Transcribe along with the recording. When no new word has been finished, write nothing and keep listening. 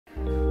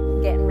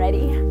getting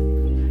ready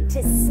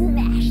to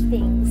smash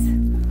things.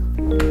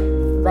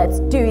 Let's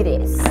do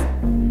this.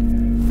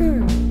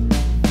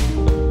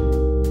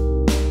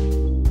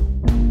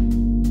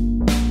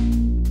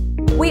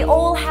 We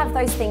all have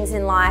those things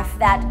in life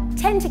that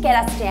tend to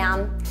get us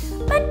down,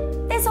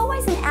 but there's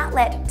always an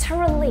outlet to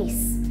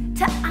release,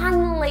 to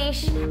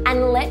unleash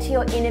and let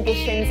your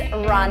inhibitions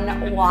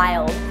run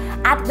wild.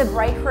 At the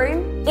break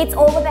room, it's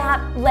all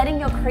about letting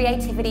your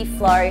creativity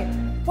flow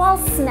while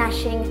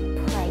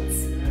smashing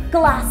plates,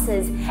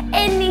 glasses,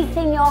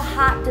 anything your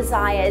heart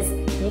desires.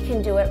 You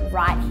can do it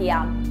right here.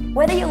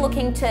 Whether you're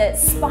looking to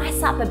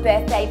spice up a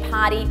birthday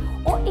party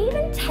or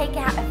even take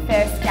out a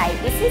first date,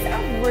 this is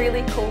a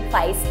really cool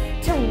place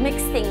to mix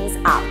things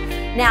up.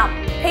 Now,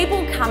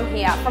 people come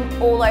here from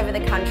all over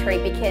the country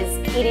because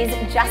it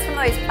is just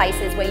one of those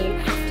places where you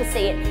have to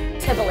see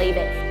it to believe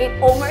it.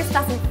 It almost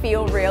doesn't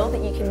feel real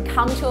that you can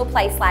come to a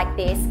place like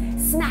this,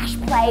 smash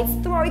plates,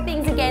 throw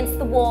things against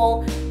the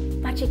wall,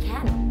 but you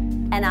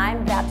can. And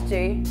I'm about to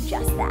do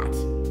just that.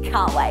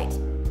 Can't wait.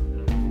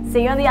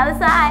 See you on the other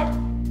side.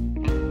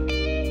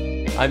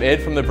 I'm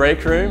Ed from the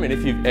Break Room, and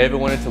if you've ever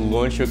wanted to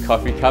launch your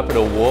coffee cup at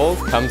a wall,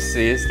 come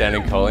see us down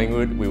in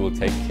Collingwood. We will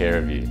take care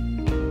of you.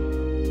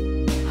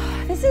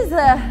 This is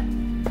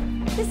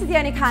the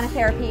only kind of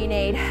therapy you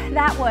need.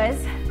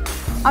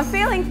 I'm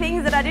feeling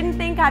things that I didn't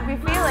think I'd be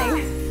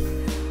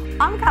feeling.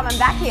 I'm coming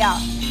back here,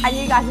 and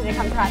you guys need to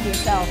come try it for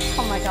yourself.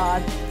 Oh my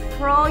God.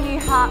 For all you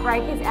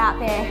heartbreakers out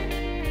there,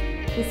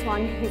 this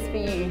one is for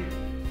you.